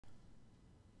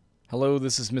Hello,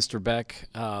 this is Mr. Beck.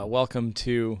 Welcome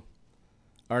to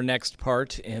our next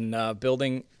part in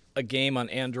building a game on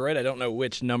Android. I don't know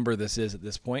which number this is at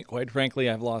this point. Quite frankly,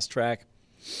 I've lost track,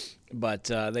 but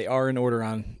they are in order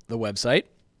on the website.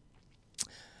 At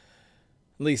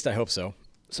least I hope so.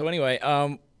 So anyway,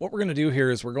 what we're going to do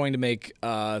here is we're going to make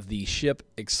the ship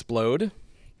explode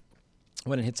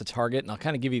when it hits a target, and I'll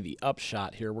kind of give you the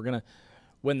upshot here.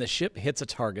 When the ship hits a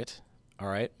target, all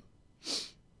right,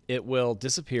 it will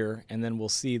disappear, and then we'll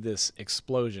see this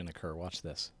explosion occur. Watch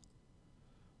this.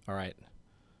 All right,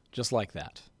 just like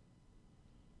that.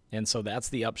 And so that's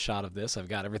the upshot of this. I've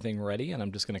got everything ready, and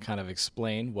I'm just going to kind of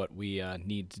explain what we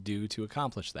need to do to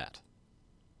accomplish that.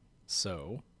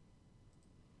 So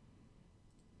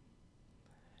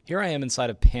here I am inside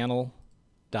of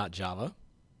panel.java.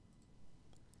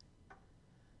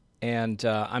 And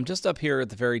I'm just up here at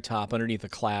the very top underneath a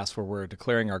class where we're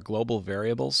declaring our global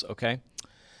variables, okay?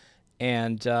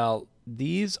 And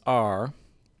these are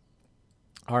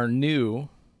our new,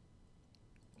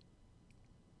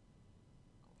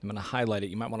 I'm going to highlight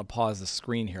it. You might want to pause the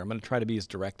screen here. I'm going to try to be as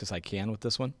direct as I can with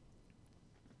this one.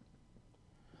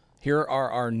 Here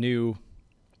are our new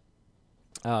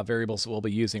variables that we'll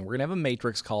be using. We're going to have a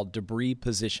matrix called debris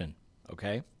position,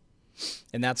 okay?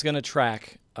 And that's going to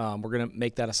track, we're going to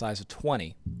make that a size of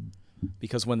 20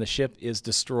 because when the ship is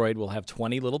destroyed, we'll have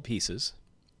 20 little pieces.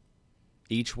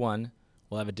 Each one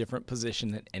will have a different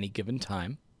position at any given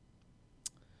time.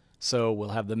 So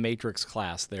we'll have the matrix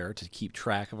class there to keep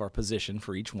track of our position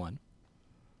for each one.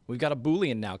 We've got a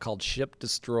Boolean now called ship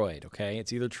destroyed, okay?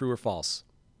 It's either true or false.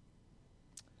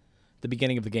 At the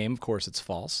beginning of the game, of course, it's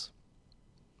false.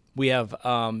 We have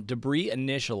debris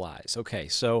initialize. Okay,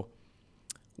 so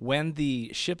when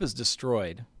the ship is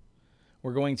destroyed,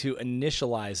 we're going to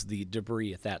initialize the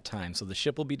debris at that time. So the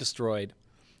ship will be destroyed,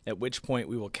 at which point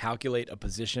we will calculate a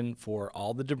position for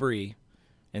all the debris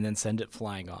and then send it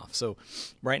flying off. So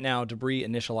right now, debris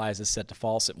initialize is set to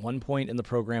false. At one point in the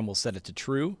program, we'll set it to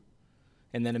true,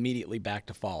 and then immediately back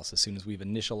to false as soon as we've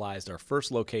initialized our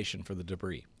first location for the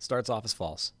debris. It starts off as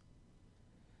false.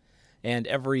 And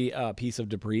every piece of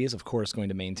debris is, of course, going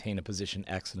to maintain a position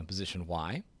X and a position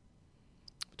Y.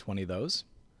 20 of those.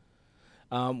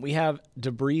 We have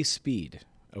debris speed,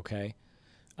 okay?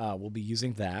 We'll be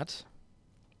using that.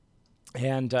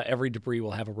 And every debris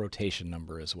will have a rotation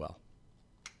number as well.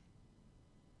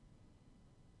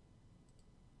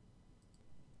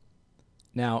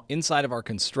 Now, inside of our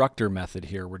constructor method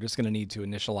here, we're just going to need to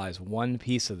initialize one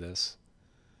piece of this,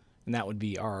 and that would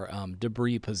be our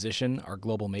debris position, our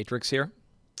global matrix here.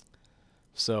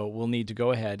 So we'll need to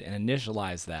go ahead and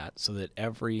initialize that so that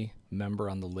every member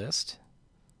on the list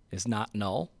is not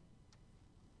null.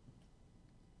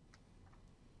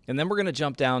 And then we're going to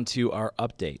jump down to our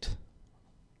update.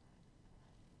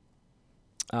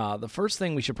 The first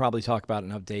thing we should probably talk about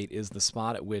in update is the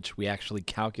spot at which we actually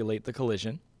calculate the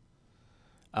collision.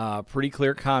 Pretty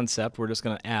clear concept. We're just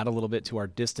going to add a little bit to our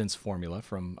distance formula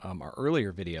from our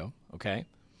earlier video, okay?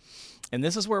 And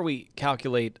this is where we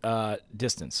calculate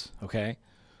distance, okay?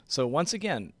 So once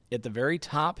again, at the very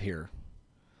top here,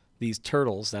 these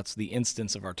turtles, that's the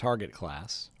instance of our target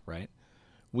class, right?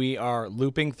 We are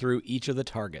looping through each of the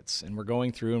targets, and we're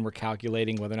going through and we're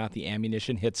calculating whether or not the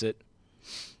ammunition hits it,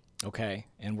 okay?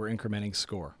 And we're incrementing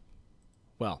score.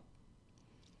 Well,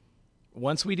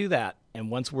 once we do that, and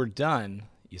once we're done,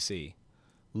 you see,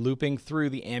 looping through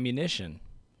the ammunition,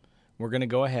 we're going to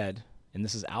go ahead, and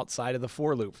this is outside of the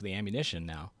for loop for the ammunition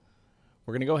now.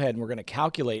 We're going to go ahead and we're going to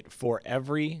calculate for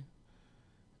every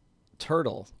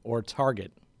turtle or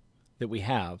target that we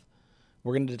have.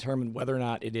 We're going to determine whether or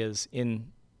not it is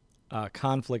in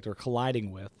conflict or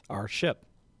colliding with our ship.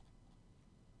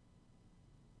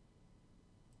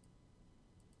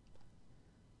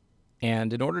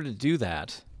 And in order to do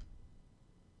that,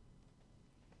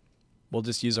 we'll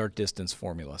just use our distance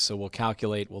formula. So we'll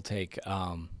take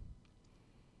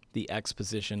the X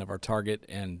position of our target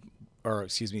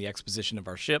the X position of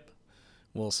our ship.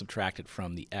 We'll subtract it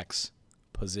from the X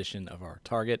position of our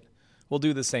target. We'll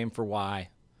do the same for Y.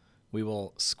 We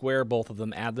will square both of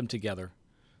them, add them together,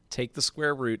 take the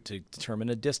square root to determine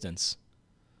a distance,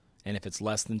 and if it's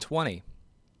less than 20,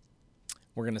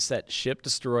 we're going to set ship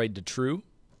destroyed to true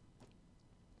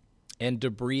and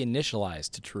debris initialized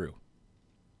to true.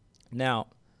 Now,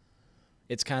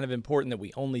 it's kind of important that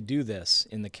we only do this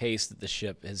in the case that the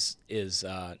ship is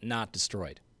not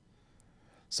destroyed.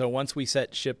 So once we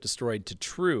set ship destroyed to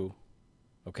true,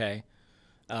 okay,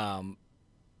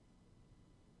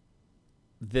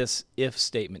 this if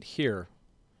statement here,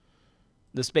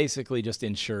 this basically just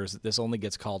ensures that this only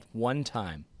gets called one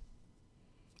time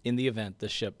in the event the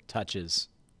ship touches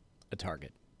a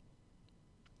target.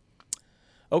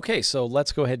 Okay, so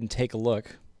let's go ahead and take a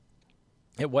look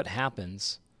at what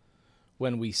happens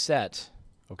when we set,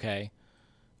 okay,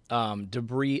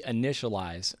 debris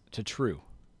initialize to true.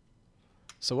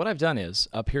 So what I've done is,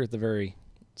 up here at the very,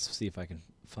 let's see if I can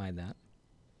find that.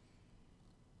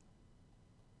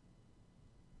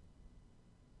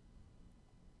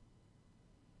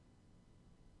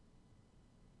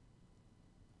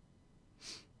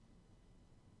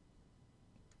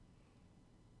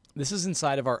 This is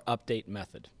inside of our update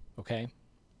method, okay?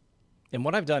 And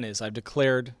what I've done is I've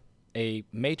declared a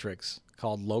matrix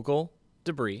called local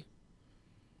debris,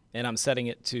 and I'm setting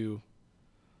it to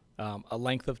a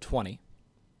length of 20.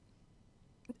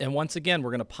 And once again,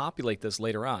 we're going to populate this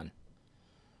later on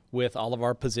with all of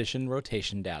our position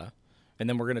rotation data, and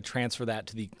then we're going to transfer that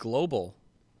to the global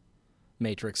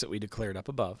matrix that we declared up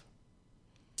above.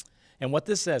 And what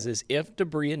this says is if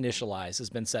debris initialize has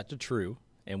been set to true,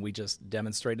 and we just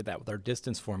demonstrated that with our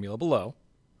distance formula below,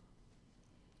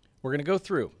 we're going to go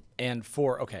through and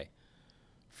for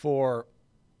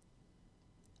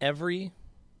every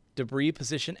debris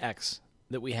position X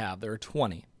that we have, there are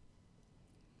 20.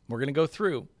 We're going to go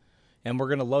through and we're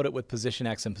going to load it with position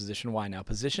X and position Y. Now,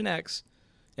 position X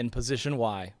and position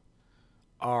Y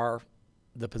are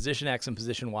the position X and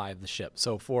position Y of the ship.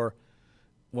 So for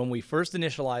when we first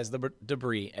initialize the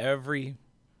debris, every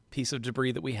piece of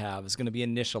debris that we have is going to be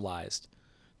initialized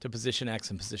to position X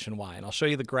and position Y. And I'll show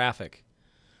you the graphic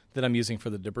that I'm using for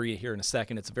the debris here in a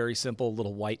second. It's a very simple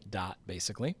little white dot,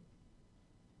 basically.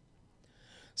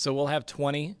 So we'll have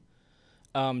 20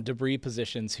 debris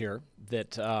positions here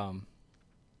that are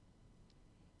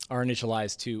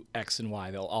initialized to X and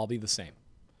Y. They'll all be the same.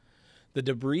 The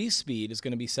debris speed is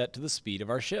going to be set to the speed of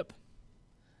our ship.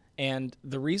 And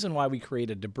the reason why we create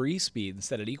a debris speed and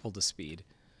set it equal to speed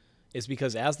is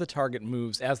because as the target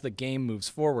moves, as the game moves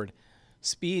forward,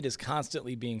 speed is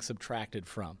constantly being subtracted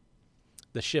from.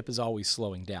 The ship is always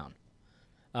slowing down.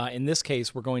 In this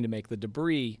case, we're going to make the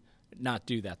debris not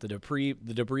do that. The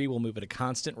debris will move at a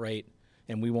constant rate,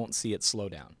 and we won't see it slow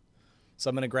down. So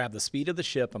I'm going to grab the speed of the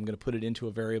ship. I'm going to put it into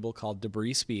a variable called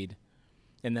debris speed,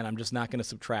 and then I'm just not going to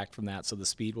subtract from that, so the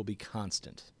speed will be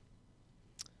constant.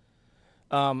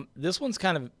 This one's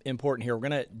kind of important here. We're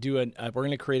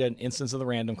going to create an instance of the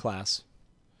random class,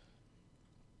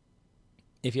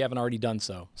 if you haven't already done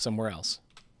so somewhere else.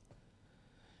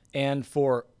 And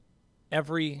for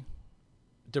every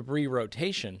debris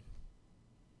rotation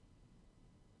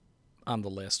on the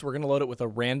list, we're going to load it with a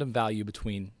random value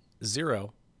between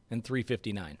 0 and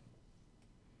 359,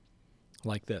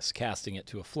 like this, casting it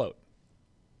to a float.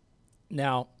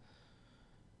 Now,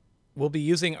 we'll be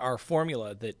using our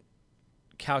formula that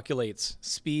calculates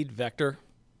speed vector,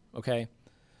 okay?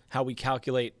 How we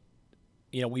calculate,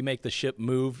 we make the ship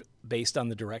move based on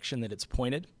the direction that it's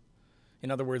pointed. In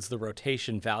other words, the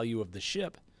rotation value of the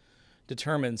ship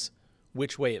determines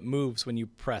which way it moves when you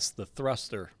press the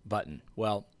thruster button.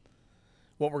 Well,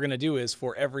 what we're going to do is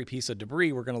for every piece of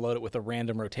debris, we're going to load it with a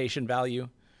random rotation value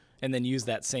and then use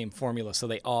that same formula so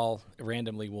they all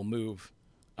randomly will move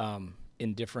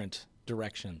in different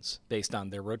directions based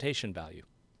on their rotation value.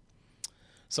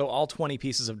 So all 20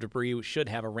 pieces of debris should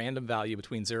have a random value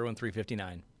between 0 and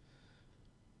 359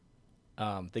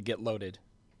 that get loaded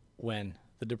when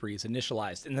the debris is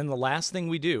initialized. And then the last thing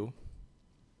we do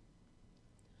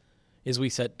is we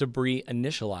set debris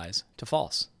initialize to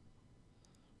false,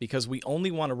 because we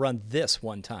only want to run this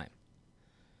one time.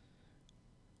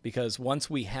 Because once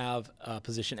we have a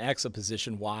position X, a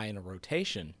position Y, and a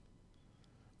rotation,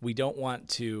 we don't want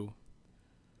to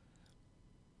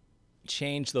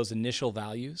change those initial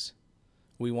values.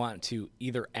 We want to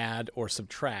either add or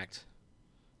subtract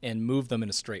and move them in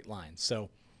a straight line. So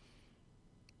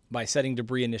by setting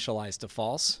debris initialize to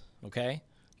false, okay,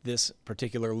 this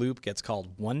particular loop gets called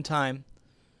one time,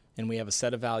 and we have a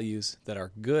set of values that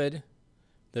are good,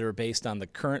 that are based on the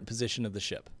current position of the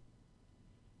ship.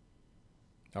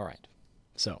 All right,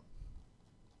 so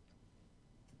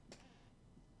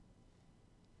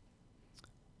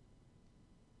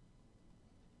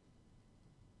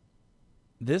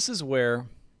this is where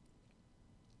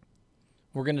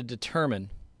we're going to determine,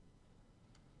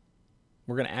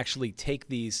 we're going to actually take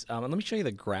these, and let me show you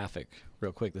the graphic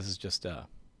real quick. This is just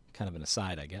kind of an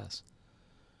aside, I guess.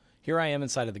 Here I am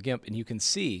inside of the GIMP, and you can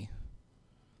see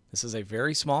this is a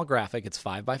very small graphic. It's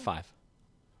 5 by 5.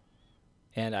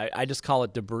 And I just call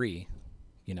it debris,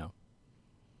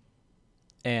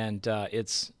 And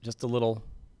it's just a little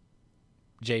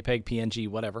JPEG, PNG,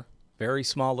 whatever. Very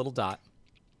small little dot.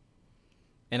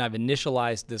 And I've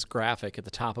initialized this graphic at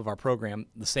the top of our program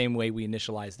the same way we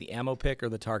initialize the ammo pick or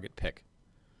the target pick.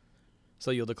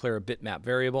 So you'll declare a bitmap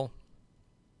variable.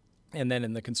 And then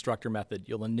in the constructor method,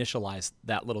 you'll initialize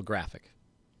that little graphic.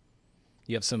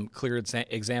 You have some clear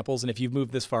examples, and if you've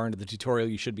moved this far into the tutorial,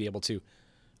 you should be able to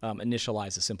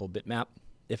initialize a simple bitmap.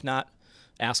 If not,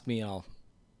 ask me and I'll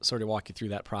sort of walk you through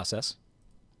that process.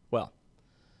 Well,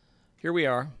 here we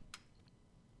are,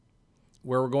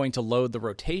 where we're going to load the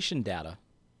rotation data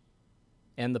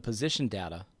and the position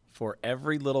data for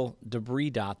every little debris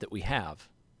dot that we have.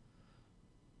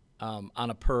 On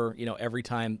a per, every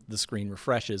time the screen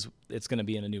refreshes, it's going to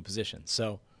be in a new position.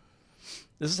 So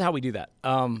this is how we do that.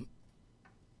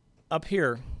 Up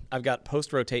here, I've got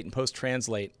post rotate and post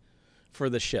translate for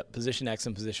the ship, position X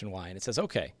and position Y. And it says,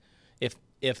 okay,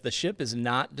 if the ship is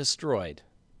not destroyed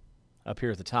up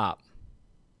here at the top,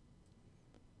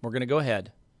 we're going to go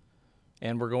ahead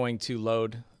and we're going to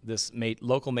load this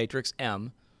local matrix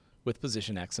M with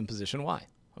position X and position Y,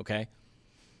 okay?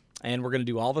 And we're going to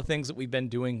do all the things that we've been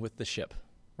doing with the ship,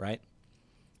 right?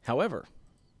 However,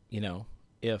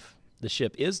 if the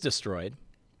ship is destroyed,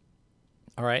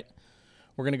 all right,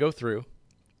 we're going to go through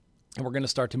and we're going to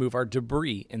start to move our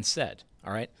debris instead,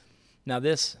 all right? Now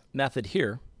this method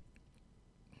here,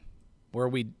 where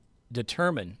we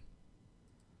determine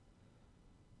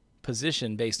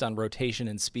position based on rotation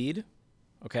and speed,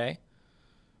 okay,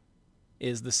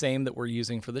 is the same that we're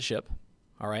using for the ship.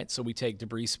 All right, so we take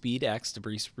debris speed X,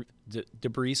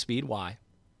 debris speed Y.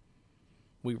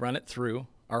 We run it through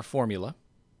our formula,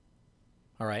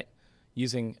 all right,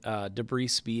 using debris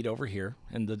speed over here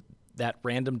and that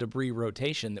random debris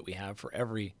rotation that we have for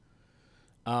every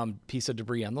piece of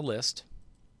debris on the list.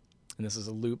 And this is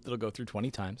a loop that'll go through 20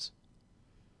 times.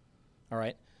 All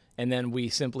right, and then we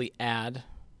simply add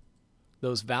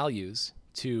those values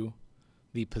to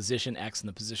the position X and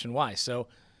the position Y. So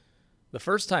the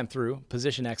first time through,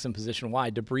 position X and position Y,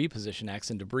 debris position X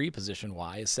and debris position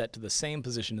Y is set to the same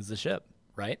position as the ship,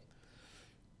 right?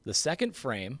 The second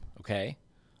frame, okay,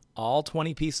 all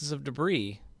 20 pieces of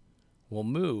debris will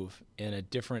move in a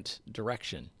different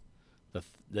direction.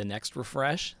 The next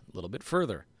refresh, a little bit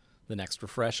further. The next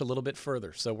refresh, a little bit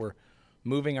further. So we're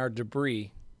moving our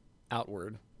debris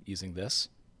outward using this.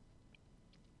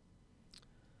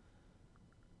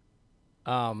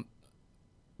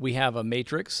 We have a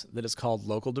matrix that is called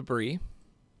local debris.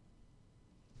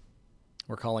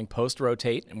 We're calling post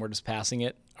rotate, and we're just passing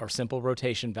it our simple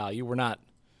rotation value. We're not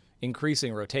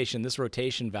increasing rotation. This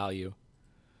rotation value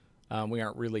we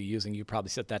aren't really using. You probably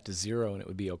set that to 0 and it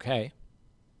would be okay.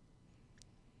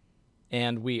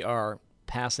 And we are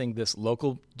passing this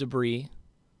local debris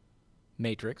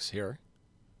matrix here,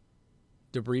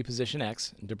 debris position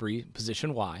X and debris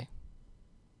position Y.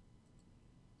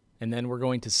 And then we're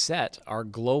going to set our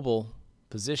global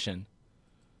position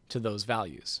to those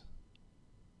values.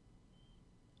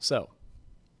 So,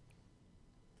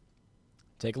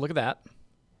 take a look at that.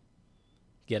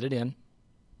 Get it in.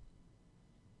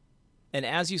 And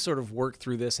as you sort of work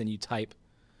through this and you type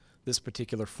this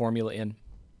particular formula in,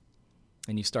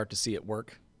 and you start to see it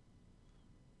work,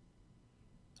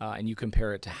 and you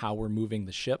compare it to how we're moving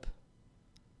the ship,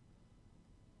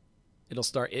 it'll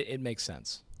start, it makes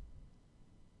sense.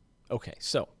 Okay,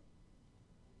 so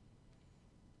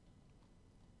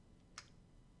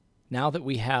now that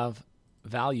we have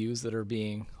values that are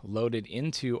being loaded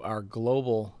into our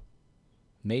global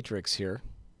matrix here,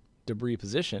 debris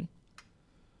position,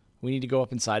 we need to go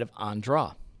up inside of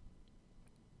onDraw.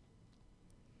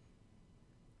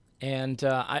 And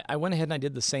I went ahead and I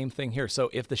did the same thing here. So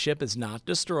if the ship is not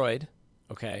destroyed,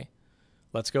 okay,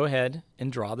 let's go ahead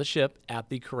and draw the ship at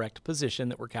the correct position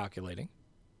that we're calculating.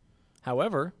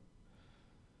 However,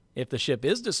 if the ship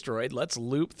is destroyed, let's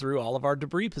loop through all of our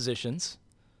debris positions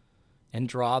and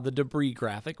draw the debris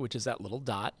graphic, which is that little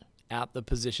dot, at the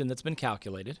position that's been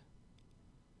calculated.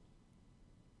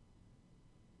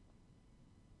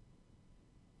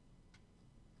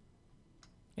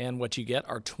 And what you get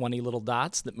are 20 little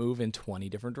dots that move in 20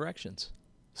 different directions.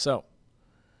 So,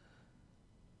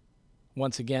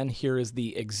 once again, here is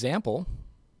the example.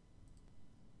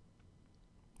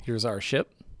 Here's our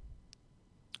ship.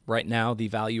 Right now, the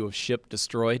value of ship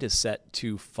destroyed is set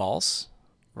to false,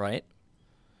 right?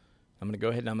 I'm going to go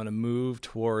ahead and I'm going to move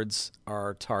towards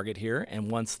our target here. And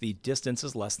once the distance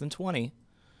is less than 20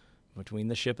 between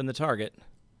the ship and the target,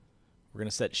 we're going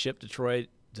to set ship destroyed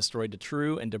to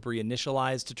true and debris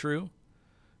initialized to true.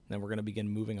 Then we're going to begin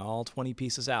moving all 20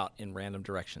 pieces out in random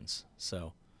directions.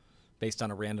 So based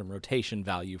on a random rotation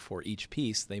value for each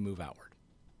piece, they move outward.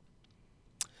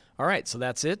 All right, so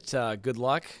that's it. Good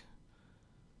luck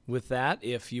with that.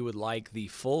 If you would like the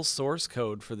full source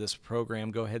code for this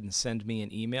program, go ahead and send me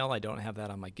an email. I don't have that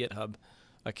on my GitHub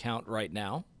account right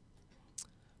now.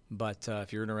 But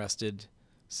if you're interested,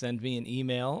 send me an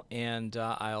email, and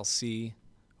I'll see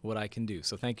what I can do.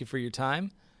 So thank you for your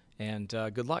time, and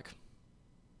good luck.